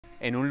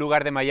en un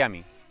lugar de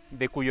Miami,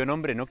 de cuyo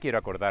nombre no quiero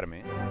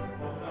acordarme.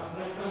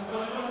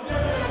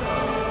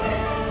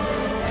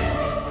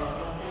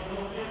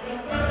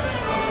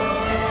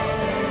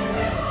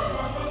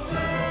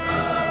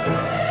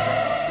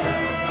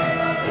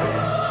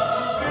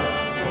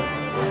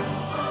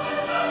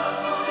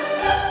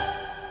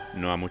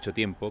 No ha mucho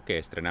tiempo que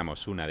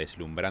estrenamos una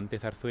deslumbrante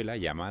zarzuela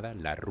llamada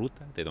La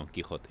Ruta de Don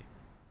Quijote.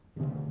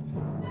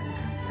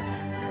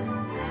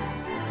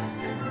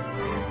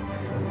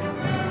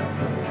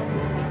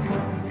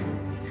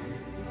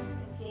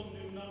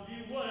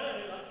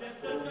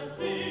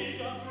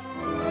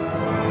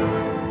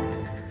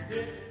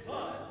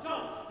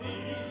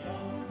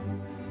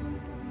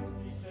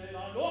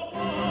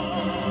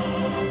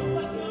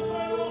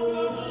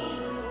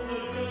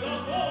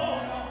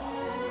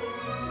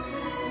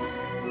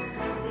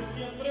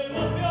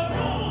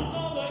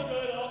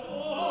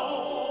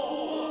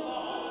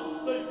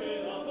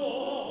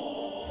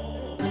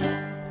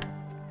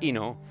 Y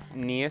no,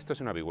 ni esto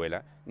es una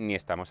vihuela, ni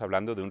estamos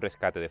hablando de un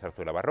rescate de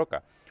zarzuela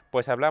barroca,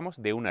 pues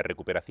hablamos de una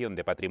recuperación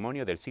de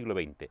patrimonio del siglo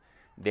XX,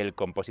 del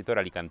compositor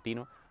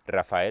alicantino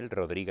Rafael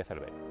Rodríguez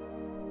Albert.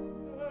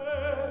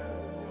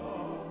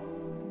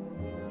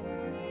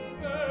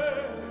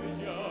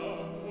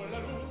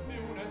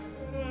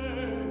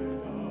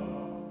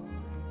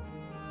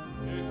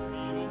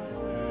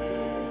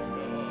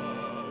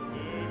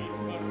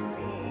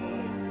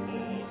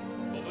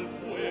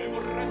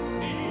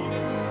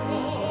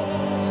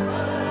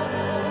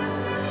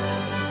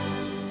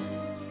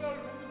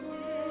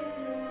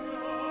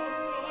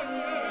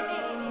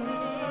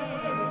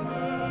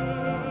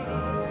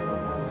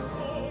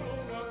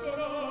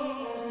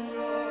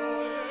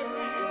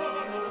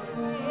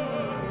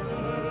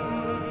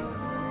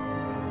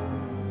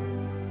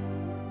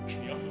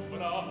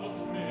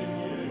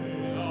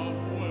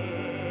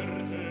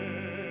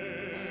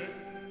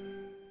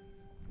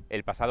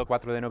 El pasado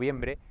 4 de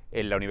noviembre,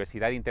 en la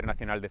Universidad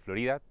Internacional de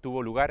Florida,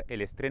 tuvo lugar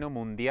el estreno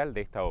mundial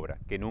de esta obra,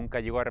 que nunca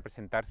llegó a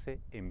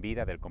representarse en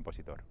vida del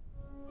compositor.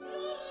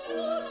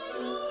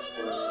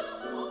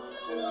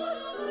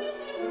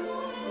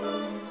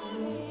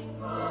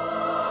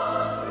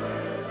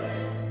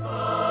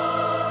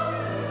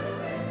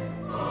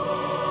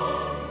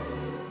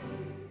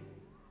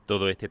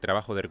 Todo este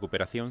trabajo de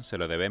recuperación se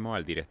lo debemos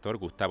al director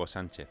Gustavo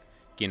Sánchez,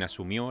 quien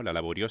asumió la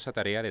laboriosa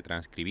tarea de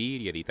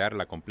transcribir y editar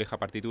la compleja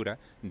partitura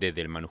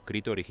desde el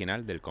manuscrito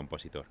original del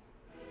compositor.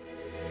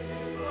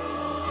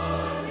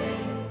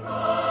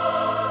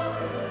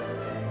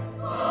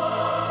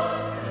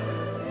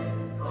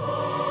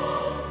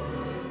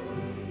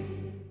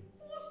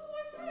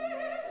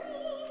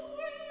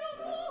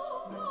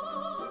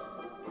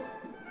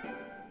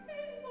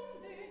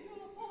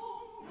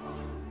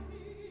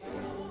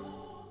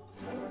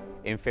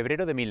 En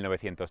febrero de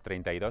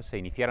 1932 se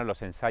iniciaron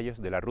los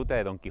ensayos de la Ruta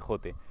de Don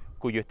Quijote,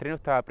 cuyo estreno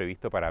estaba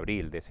previsto para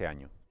abril de ese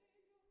año.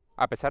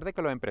 A pesar de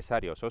que los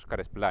empresarios Óscar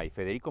Esplá y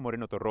Federico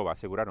Moreno Torroba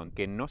aseguraron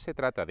que no se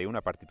trata de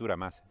una partitura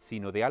más,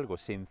 sino de algo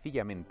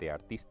sencillamente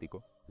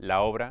artístico,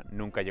 la obra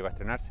nunca llegó a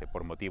estrenarse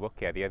por motivos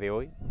que a día de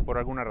hoy, por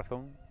alguna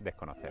razón,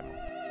 desconocemos.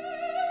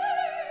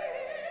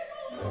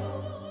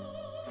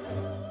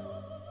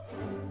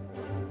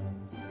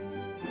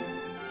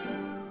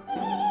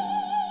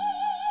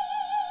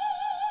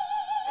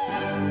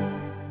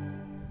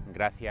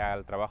 Gracias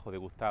al trabajo de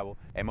Gustavo,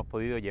 hemos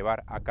podido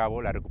llevar a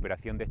cabo la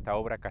recuperación de esta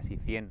obra casi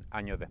 100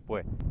 años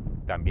después.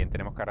 También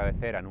tenemos que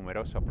agradecer a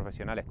numerosos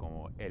profesionales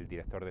como el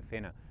director de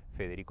escena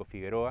Federico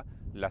Figueroa,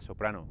 la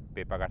soprano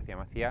Pepa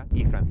García-Maciá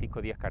y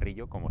Francisco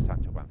Díaz-Carrillo como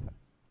Sancho Panza.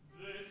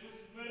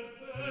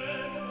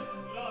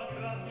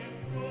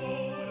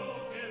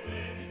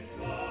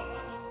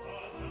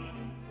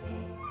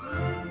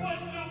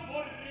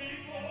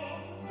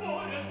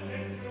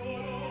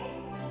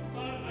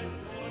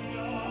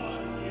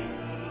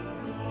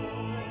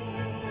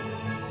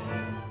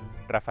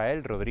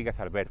 Rafael Rodríguez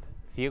Albert,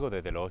 ciego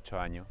desde los 8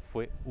 años,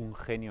 fue un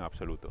genio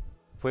absoluto.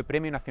 Fue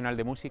Premio Nacional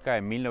de Música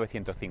en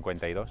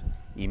 1952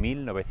 y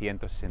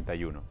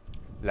 1961.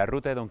 La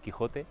Ruta de Don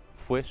Quijote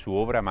fue su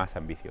obra más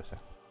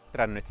ambiciosa.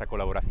 Tras nuestra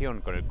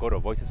colaboración con el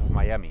coro Voices of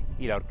Miami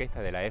y la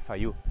orquesta de la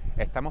FIU,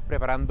 estamos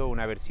preparando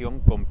una versión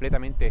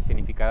completamente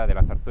escenificada de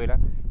la zarzuela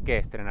que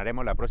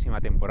estrenaremos la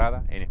próxima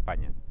temporada en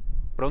España.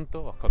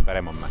 Pronto os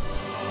contaremos más.